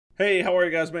Hey, how are you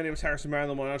guys? My name is Harrison Barron,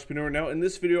 the Millennial Entrepreneur. Now, in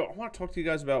this video, I want to talk to you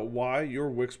guys about why your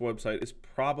Wix website is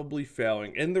probably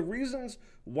failing. And the reasons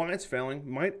why it's failing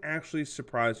might actually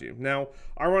surprise you. Now,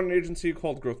 I run an agency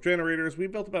called Growth Generators. We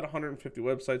built about 150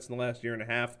 websites in the last year and a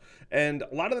half, and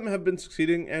a lot of them have been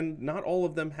succeeding, and not all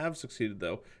of them have succeeded,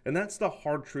 though. And that's the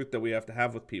hard truth that we have to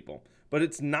have with people. But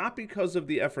it's not because of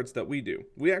the efforts that we do.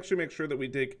 We actually make sure that we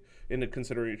take into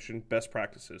consideration best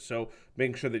practices. So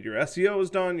making sure that your SEO is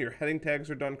done, your heading tags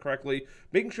are done correctly,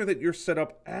 making sure that you're set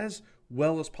up as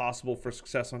well as possible for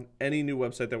success on any new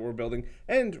website that we're building,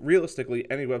 and realistically,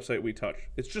 any website we touch.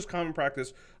 It's just common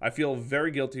practice. I feel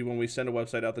very guilty when we send a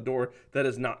website out the door that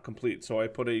is not complete. So I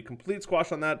put a complete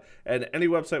squash on that, and any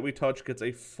website we touch gets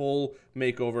a full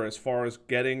makeover as far as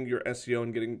getting your SEO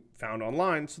and getting found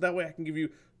online. So that way I can give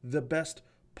you the best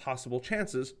possible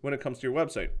chances when it comes to your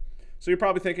website. So you're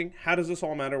probably thinking, how does this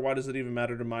all matter? Why does it even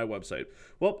matter to my website?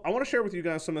 Well, I want to share with you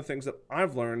guys some of the things that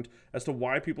I've learned as to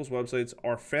why people's websites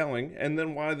are failing, and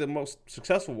then why the most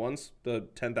successful ones, the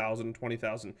 $10,000,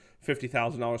 $20,000,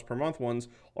 $50,000 per month ones,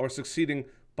 are succeeding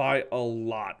by a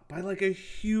lot, by like a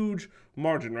huge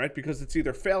margin, right? Because it's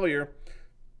either failure.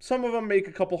 Some of them make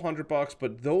a couple $100,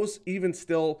 but those even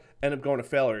still end up going to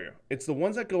failure. It's the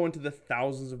ones that go into the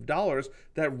thousands of dollars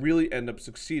that really end up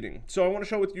succeeding. So I want to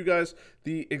show with you guys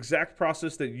the exact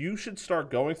process that you should start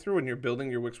going through when you're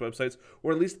building your Wix websites,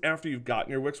 or at least after you've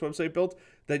gotten your Wix website built,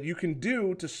 that you can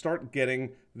do to start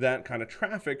getting that kind of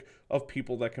traffic of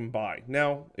people that can buy.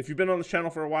 Now, if you've been on this channel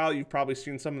for a while, you've probably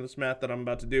seen some of this math that I'm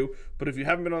about to do, but if you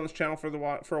haven't been on this channel for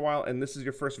a while and this is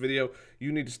your first video,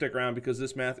 you need to stick around because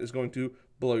this math is going to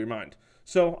blow your mind.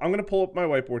 So I'm going to pull up my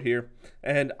whiteboard here,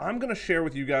 and I'm going to share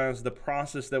with you guys the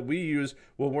process that we use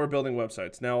when we're building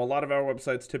websites. Now, a lot of our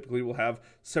websites typically will have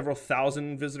several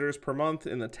thousand visitors per month,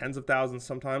 in the tens of thousands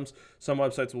sometimes. Some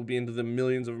websites will be into the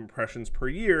millions of impressions per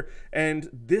year, and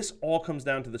this all comes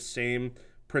down to the same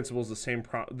principles,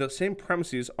 the same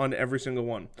premises on every single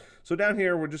one. So down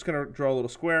here, we're just going to draw a little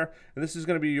square, and this is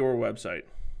going to be your website.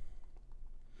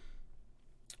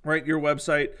 Right, your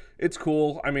website, it's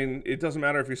cool. I mean, it doesn't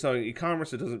matter if you're selling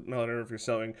e-commerce, it doesn't matter if you're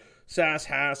selling SaaS,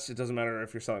 HaaS, it doesn't matter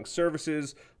if you're selling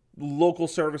services, local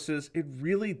services, it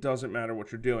really doesn't matter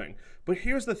what you're doing. But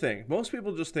here's the thing, most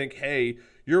people just think, hey,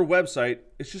 your website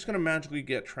is just gonna magically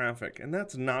get traffic, and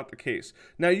that's not the case.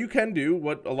 Now, you can do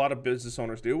what a lot of business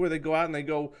owners do, where they go out and they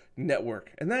go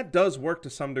network, and that does work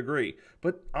to some degree,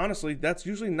 but honestly, that's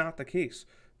usually not the case.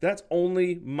 That's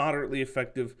only moderately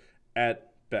effective at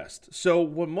best. So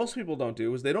what most people don't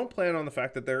do is they don't plan on the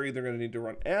fact that they're either going to need to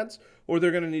run ads or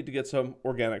they're going to need to get some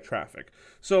organic traffic.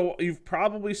 So you've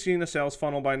probably seen a sales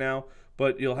funnel by now,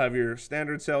 but you'll have your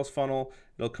standard sales funnel.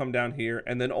 It'll come down here,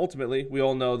 and then ultimately we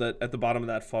all know that at the bottom of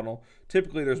that funnel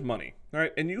typically there's money, all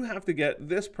right? And you have to get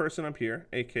this person up here,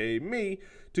 aka me,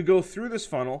 to go through this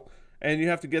funnel, and you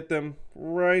have to get them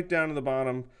right down to the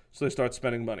bottom so they start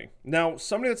spending money. Now,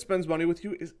 somebody that spends money with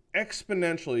you is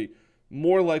exponentially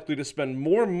more likely to spend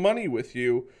more money with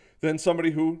you than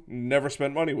somebody who never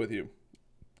spent money with you.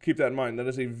 Keep that in mind. That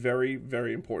is a very,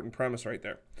 very important premise right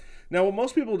there. Now, what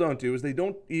most people don't do is they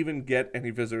don't even get any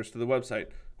visitors to the website,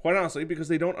 quite honestly, because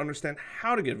they don't understand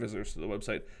how to get visitors to the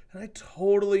website. And I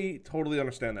totally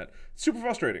understand that. It's super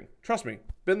frustrating. Trust me.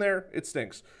 Been there. It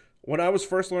stinks. When I was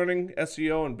first learning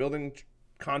SEO and building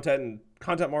content and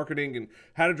content marketing and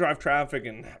how to drive traffic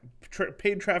and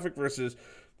paid traffic versus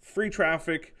free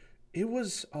traffic, it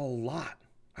was a lot.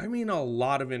 I mean, a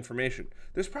lot of information.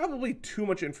 There's probably too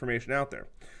much information out there.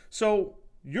 So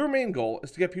your main goal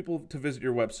is to get people to visit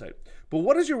your website. But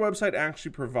what does your website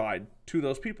actually provide to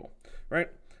those people, right?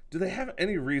 Do they have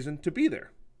any reason to be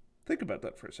there? Think about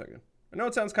that for a second. I know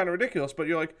it sounds kind of ridiculous, but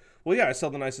you're like, well, yeah, I sell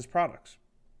the nicest products.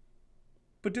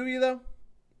 But do you, though?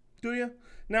 Do you?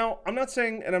 Now, I'm not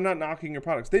saying, and I'm not knocking your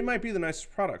products. They might be the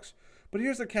nicest products. But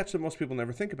here's the catch that most people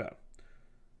never think about.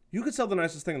 You could sell the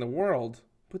nicest thing in the world,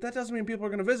 but that doesn't mean people are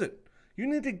going to visit. You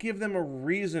need to give them a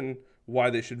reason why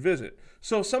they should visit.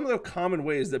 So some of the common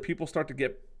ways that people start to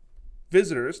get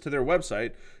visitors to their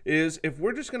website is if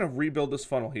we're just going to rebuild this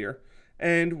funnel here,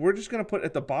 and we're just going to put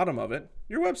at the bottom of it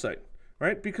your website,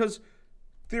 right? Because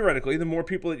theoretically, the more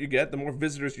people that you get, the more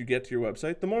visitors you get to your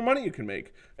website, the more money you can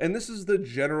make. And this is the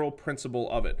general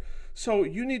principle of it. So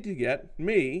you need to get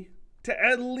me to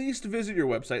at least visit your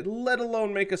website, let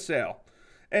alone make a sale.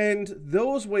 And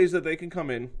those ways that they can come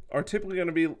in are typically going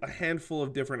to be a handful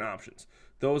of different options.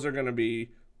 Those are going to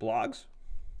be blogs,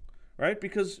 right?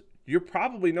 Because you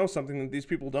probably know something that these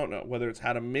people don't know, whether it's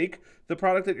how to make the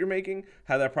product that you're making,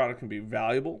 how that product can be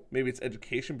valuable, maybe it's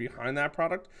education behind that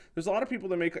product. There's a lot of people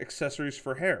that make accessories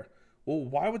for hair. Well,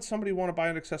 why would somebody want to buy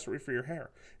an accessory for your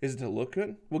hair? Is it to look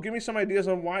good? Well, give me some ideas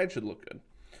on why it should look good.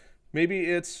 Maybe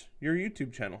it's your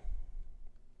YouTube channel.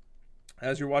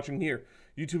 As you're watching here,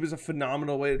 YouTube is a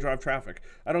phenomenal way to drive traffic.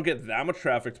 I don't get that much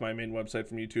traffic to my main website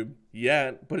from YouTube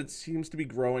yet, but it seems to be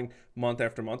growing month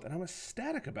after month, and I'm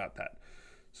ecstatic about that.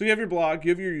 So you have your blog,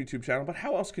 you have your YouTube channel, but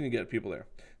how else can you get people there?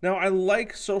 Now, I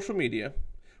like social media,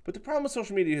 but the problem with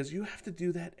social media is you have to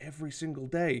do that every single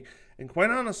day. And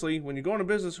quite honestly, when you go into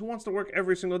business, who wants to work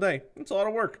every single day? It's a lot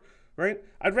of work, right?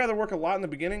 I'd rather work a lot in the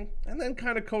beginning and then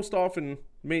kind of coast off and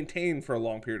maintain for a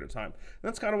long period of time. And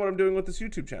that's kind of what I'm doing with this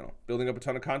YouTube channel, building up a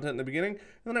ton of content in the beginning, and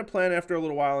then I plan after a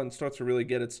little while and starts to really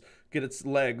get its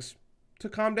legs to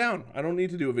calm down. I don't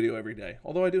need to do a video every day,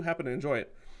 although I do happen to enjoy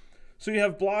it. So you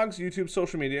have blogs, YouTube,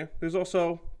 social media. There's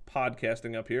also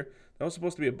podcasting up here. That was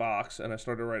supposed to be a box, and I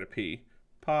started to write a P.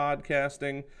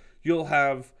 Podcasting. You'll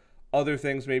have other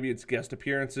things. Maybe it's guest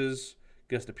appearances,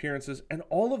 and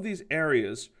all of these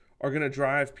areas are going to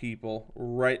drive people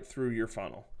right through your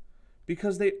funnel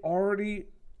because they already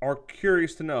are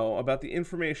curious to know about the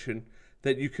information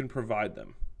that you can provide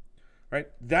them, right?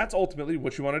 That's ultimately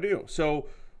what you want to do. So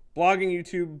blogging,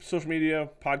 YouTube, social media,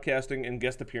 podcasting, and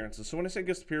guest appearances. So when I say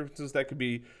guest appearances, that could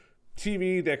be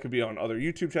TV, that could be on other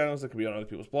YouTube channels, that could be on other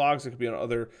people's blogs, that could be on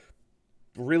other,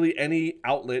 really any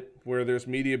outlet where there's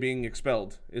media being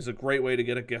expelled is a great way to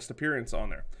get a guest appearance on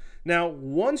there. Now,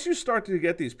 once you start to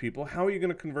get these people, how are you going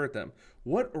to convert them?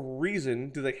 What reason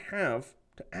do they have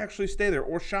to actually stay there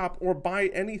or shop or buy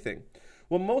anything?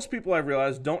 What most people I've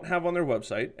realized don't have on their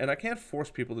website, and I can't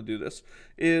force people to do this,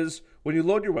 is when you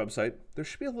load your website, there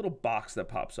should be a little box that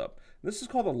pops up. This is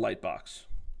called a light box.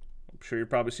 I'm sure you've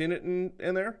probably seen it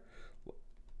in there.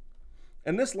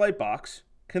 And this light box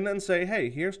can then say, hey,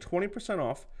 here's 20%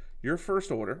 off your first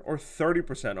order, or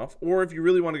 30% off, or if you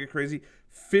really want to get crazy,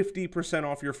 50%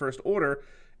 off your first order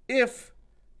if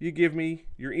you give me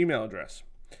your email address.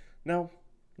 Now,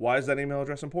 why is that email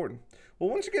address important?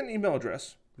 Well, once you get an email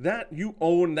address, that you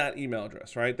own that email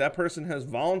address, right? That person has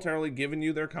voluntarily given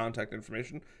you their contact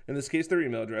information, in this case, their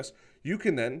email address. You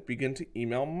can then begin to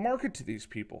email market to these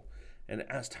people. And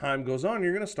as time goes on,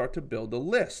 you're going to start to build a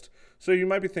list. So you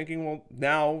might be thinking, well,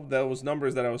 now those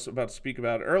numbers that I was about to speak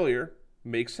about earlier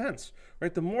make sense,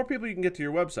 right? The more people you can get to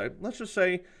your website, let's just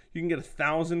say you can get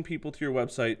 1,000 people to your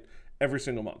website every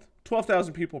single month,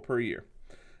 12,000 people per year.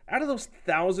 Out of those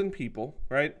 1,000 people,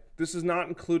 right, this is not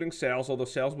including sales, although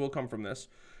sales will come from this,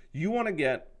 you want to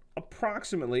get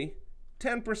approximately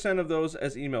 10% of those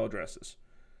as email addresses,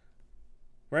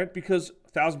 right? Because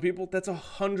 1,000 people, that's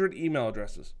 100 email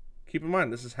addresses. Keep in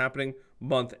mind, this is happening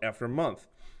month after month.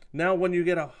 Now, when you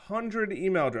get 100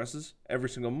 email addresses every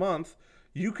single month,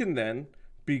 you can then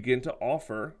begin to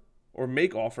offer or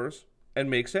make offers and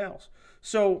make sales.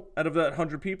 So out of that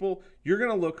 100 people, you're going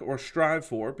to look or strive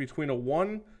for between a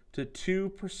 1 to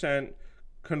 2%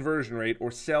 conversion rate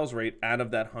or sales rate out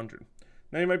of that 100.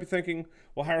 Now you might be thinking,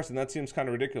 well, Harrison, that seems kind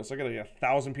of ridiculous. I got to get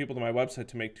 1,000 people to my website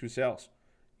to make 2 sales.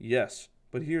 Yes,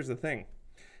 but here's the thing.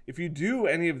 If you do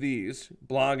any of these,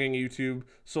 blogging, YouTube,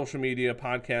 social media,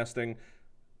 podcasting,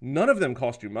 none of them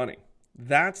cost you money.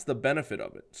 That's the benefit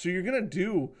of it. So you're going to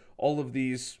do all of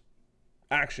these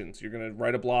actions. You're going to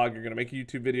write a blog, you're going to make a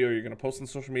YouTube video, you're going to post on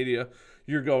social media,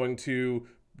 you're going to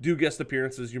do guest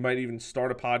appearances, you might even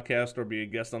start a podcast or be a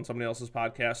guest on somebody else's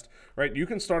podcast, right? You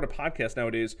can start a podcast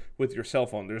nowadays with your cell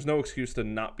phone. There's no excuse to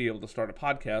not be able to start a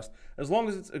podcast as long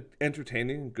as it's an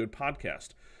entertaining and good podcast.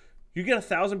 You get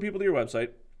 1,000 people to your website,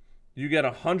 you get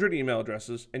 100 email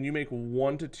addresses, and you make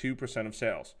 1 to 2% of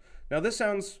sales. Now this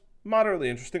sounds moderately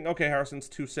interesting. Okay, Harrison's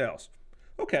 2 sales.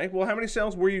 Okay, well, how many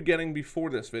sales were you getting before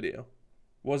this video?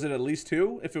 Was it at least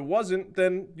 2? If it wasn't,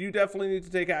 then you definitely need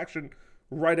to take action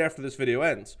right after this video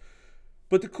ends.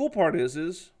 But the cool part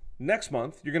is next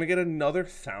month, you're going to get another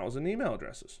 1,000 email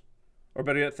addresses, or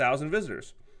better yet, 1,000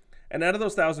 visitors. And out of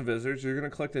those 1,000 visitors, you're going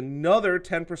to collect another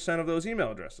 10% of those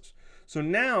email addresses. So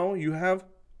now you have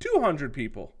 200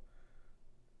 people.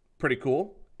 Pretty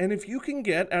cool. And if you can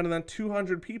get out of that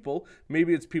 200 people,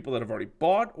 maybe it's people that have already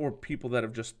bought or people that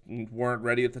have just weren't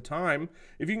ready at the time.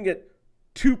 If you can get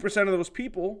 2% of those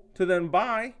people to then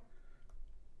buy,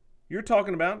 you're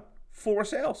talking about 4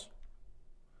 sales.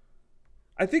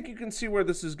 I think you can see where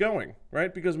this is going,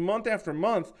 right? Because month after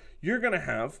month, you're going to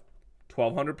have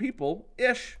 1,200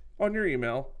 people-ish on your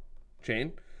email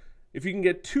chain. If you can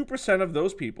get 2% of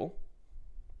those people,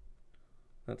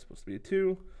 that's supposed to be a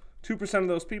 2% of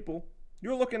those people,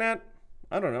 you're looking at,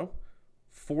 I don't know,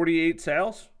 48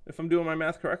 sales, if I'm doing my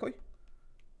math correctly.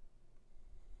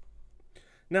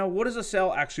 Now, what is a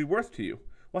sale actually worth to you?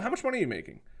 Well, how much money are you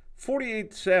making?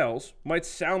 48 sales might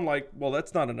sound like, well,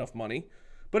 that's not enough money.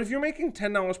 But if you're making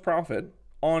 $10 profit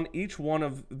on each one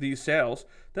of these sales,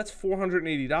 that's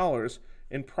 $480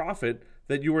 in profit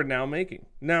that you are now making.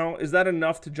 Now, is that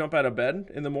enough to jump out of bed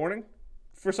in the morning?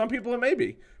 For some people, it may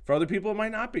be. For other people, it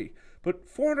might not be. But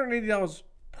 $480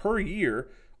 per year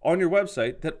on your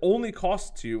website that only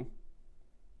costs you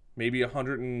maybe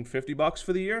 $150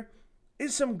 for the year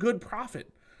is some good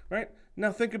profit, right?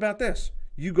 Now think about this.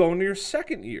 You go into your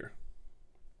second year.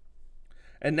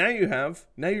 And now you're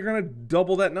going to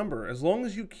double that number. As long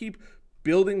as you keep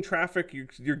building traffic,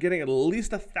 you're getting at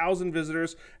least 1,000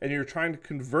 visitors, and you're trying to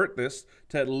convert this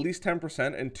to at least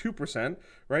 10% and 2%,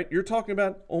 right? You're talking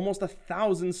about almost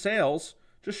 1,000 sales,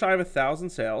 just shy of 1,000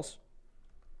 sales,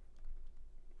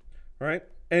 right?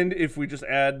 And if we just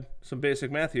add some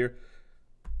basic math here,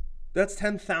 that's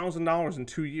 $10,000 in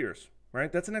 2 years,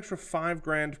 right? That's an extra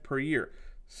 $5,000 per year.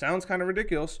 Sounds kind of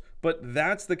ridiculous, but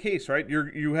that's the case, right?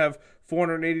 You have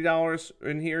 $480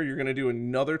 in here. You're going to do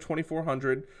another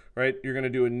 $2,400, right? You're going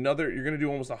to do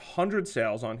almost 100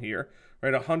 sales on here,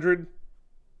 right? 100.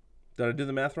 Did I do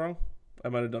the math wrong? I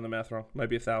might have done the math wrong. Might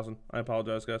be 1,000. I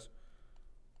apologize, guys.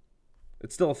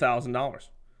 It's still $1,000.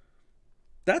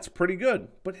 That's pretty good.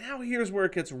 But now here's where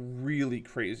it gets really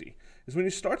crazy, is when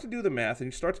you start to do the math and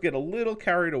you start to get a little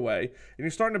carried away and you're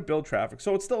starting to build traffic.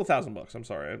 So it's still $1,000. I'm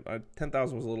sorry.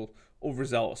 10,000 was a little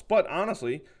overzealous. But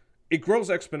honestly, it grows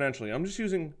exponentially. I'm just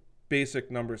using basic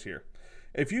numbers here.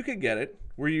 If you could get it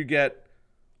where you get,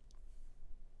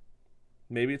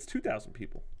 maybe it's 2,000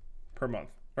 people per month,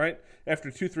 right? After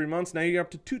 2-3 months, now you're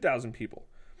up to 2,000 people.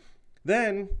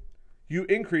 Then you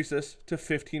increase this to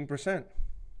 15%.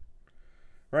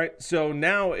 Right? So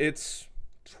now it's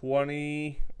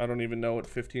 20, I don't even know what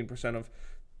 15% of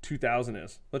 2,000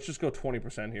 is. Let's just go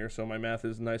 20% here so my math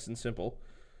is nice and simple.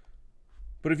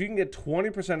 But if you can get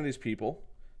 20% of these people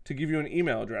to give you an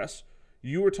email address,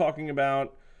 you were talking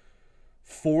about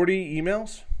 40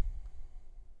 emails?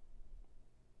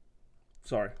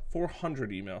 Sorry, 400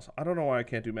 emails. I don't know why I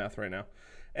can't do math right now.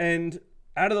 And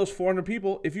out of those 400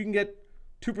 people, if you can get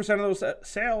 2% of those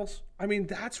sales, I mean,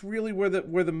 that's really where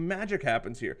the magic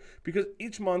happens here. Because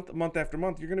each month, month after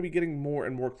month, you're going to be getting more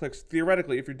and more clicks,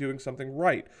 theoretically, if you're doing something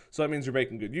right. So that means you're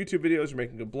making good YouTube videos, you're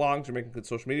making good blogs, you're making good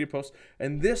social media posts.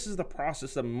 And this is the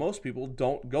process that most people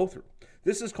don't go through.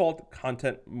 This is called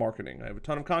content marketing. I have a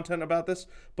ton of content about this,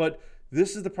 but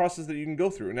this is the process that you can go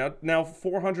through. Now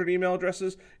 400 email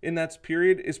addresses in that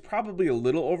period is probably a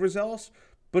little overzealous,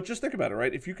 but just think about it,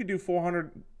 right? If you could do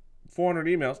 400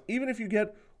 emails, even if you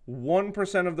get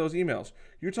 1% of those emails,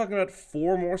 you're talking about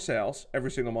 4 more sales every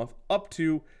single month, up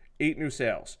to 8 new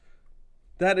sales.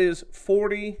 That is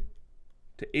 $40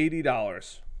 to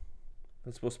 $80.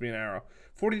 That's supposed to be an arrow.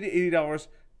 $40 to $80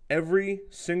 every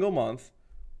single month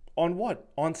on what?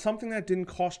 On something that didn't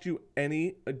cost you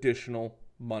any additional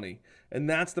money. And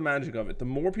that's the magic of it. The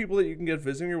more people that you can get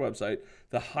visiting your website,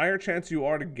 the higher chance you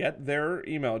are to get their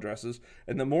email addresses,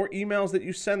 and the more emails that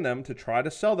you send them to try to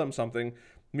sell them something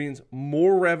means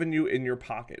more revenue in your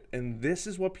pocket. And this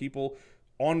is what people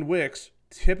on Wix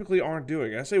typically aren't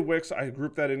doing. I say Wix, I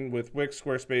group that in with Wix,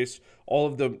 Squarespace, all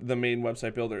of the main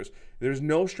website builders. There's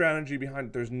no strategy behind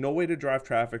it. There's no way to drive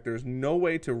traffic. There's no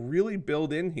way to really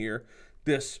build in here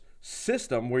this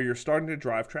system where you're starting to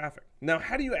drive traffic. Now,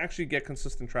 how do you actually get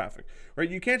consistent traffic, right?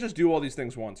 You can't just do all these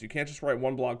things once. You can't just write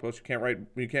one blog post. You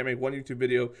can't make one YouTube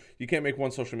video. You can't make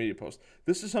one social media post.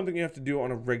 This is something you have to do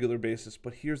on a regular basis.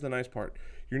 But here's the nice part.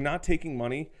 You're not taking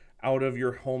money out of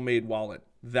your homemade wallet.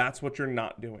 That's what you're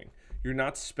not doing. You're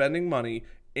not spending money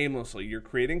aimlessly. You're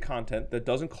creating content that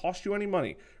doesn't cost you any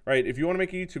money, right? If you want to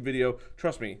make a YouTube video,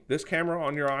 trust me, this camera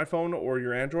on your iPhone or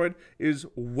your Android is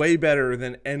way better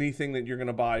than anything that you're going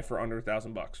to buy for under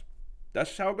 $1,000. That's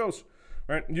just how it goes,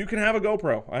 right? You can have a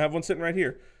GoPro. I have one sitting right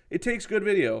here. It takes good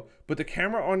video, but the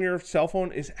camera on your cell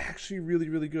phone is actually really,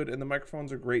 really good, and the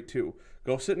microphones are great too.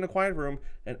 Go sit in a quiet room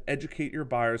and educate your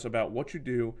buyers about what you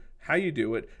do, how you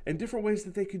do it, and different ways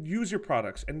that they could use your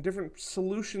products and different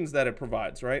solutions that it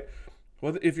provides, right?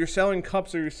 Well, if you're selling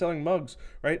cups or you're selling mugs,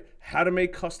 right? How to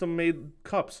make custom-made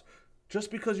cups.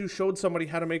 Just because you showed somebody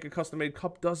how to make a custom-made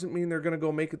cup doesn't mean they're going to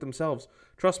go make it themselves.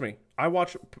 Trust me, I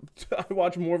watch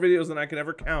more videos than I can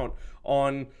ever count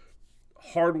on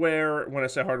hardware. When I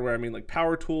say hardware, I mean like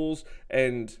power tools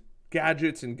and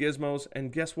gadgets and gizmos.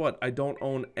 And guess what? I don't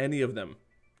own any of them.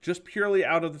 Just purely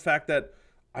out of the fact that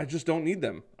I just don't need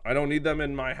them. I don't need them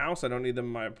in my house. I don't need them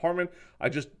in my apartment.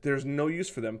 There's no use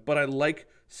for them, but I like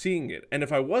seeing it. And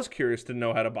if I was curious to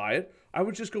know how to buy it, I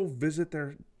would just go visit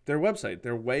their website,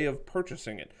 their way of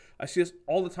purchasing it. I see this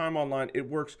all the time online. It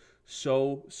works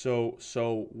so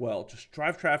well. Just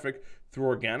drive traffic through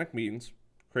organic means,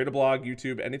 create a blog,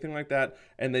 YouTube, anything like that,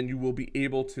 and then you will be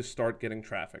able to start getting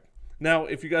traffic. Now,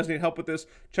 if you guys need help with this,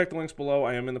 check the links below.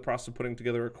 I am in the process of putting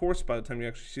together a course. By the time you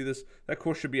actually see this, that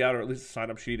course should be out, or at least a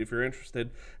sign-up sheet if you're interested.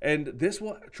 And this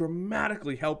will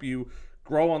dramatically help you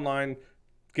grow online,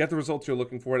 get the results you're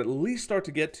looking for, and at least start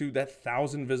to get to that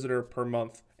 1,000 visitor per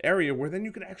month area where then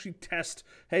you can actually test,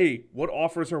 hey, what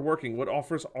offers are working, what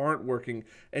offers aren't working,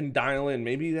 and dial in.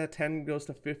 Maybe that 10 goes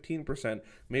to 15%,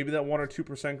 maybe that 1 or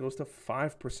 2% goes to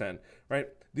 5%, right?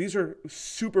 These are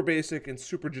super basic and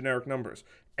super generic numbers.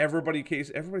 Everybody's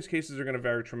cases are going to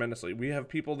vary tremendously. We have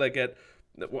people that get,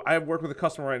 I work with a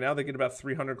customer right now, they get about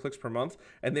 300 clicks per month,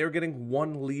 and they're getting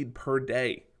 1 lead per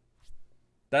day.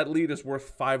 That lead is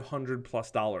worth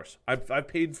 $500+. I've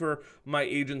paid for my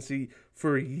agency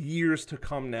for years to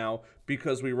come now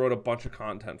because we wrote a bunch of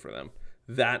content for them.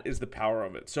 That is the power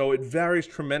of it. So it varies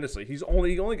tremendously. He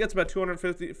only gets about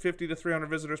 250 to 300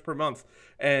 visitors per month,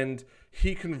 and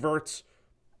he converts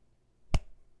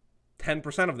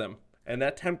 10% of them. And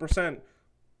that 10%,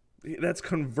 that's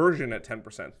conversion at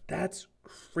 10%. That's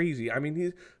crazy. I mean,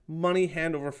 he's money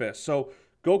hand over fist. So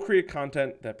go create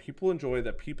content that people enjoy,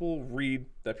 that people read,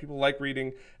 that people like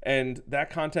reading, and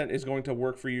that content is going to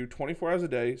work for you 24 hours a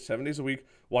day, 7 days a week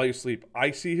while you sleep.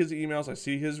 I see his emails, I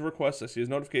see his requests, I see his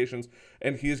notifications,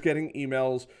 and he is getting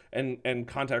emails and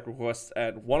contact requests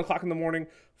at 1 o'clock in the morning,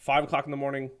 5 o'clock in the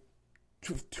morning,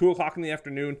 2 o'clock in the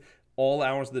afternoon, all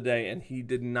hours of the day, and he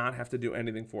did not have to do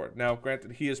anything for it. Now,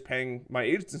 granted, he is paying my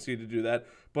agency to do that,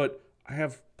 but I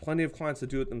have plenty of clients that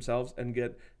do it themselves and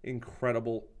get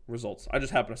incredible results. I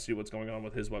just happen to see what's going on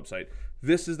with his website.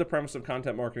 This is the premise of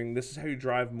content marketing. This is how you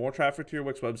drive more traffic to your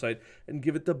Wix website and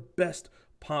give it the best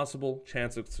possible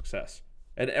chance of success.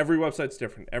 And every website's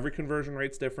different. Every conversion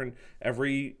rate's different.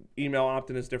 Every email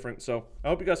opt-in is different. So I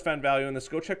hope you guys found value in this.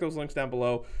 Go check those links down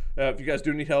below. If you guys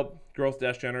do need help,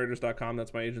 growth-generators.com.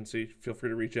 That's my agency. Feel free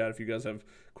to reach out if you guys have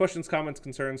questions, comments,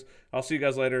 concerns. I'll see you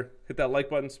guys later. Hit that like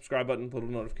button, subscribe button, little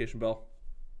notification bell.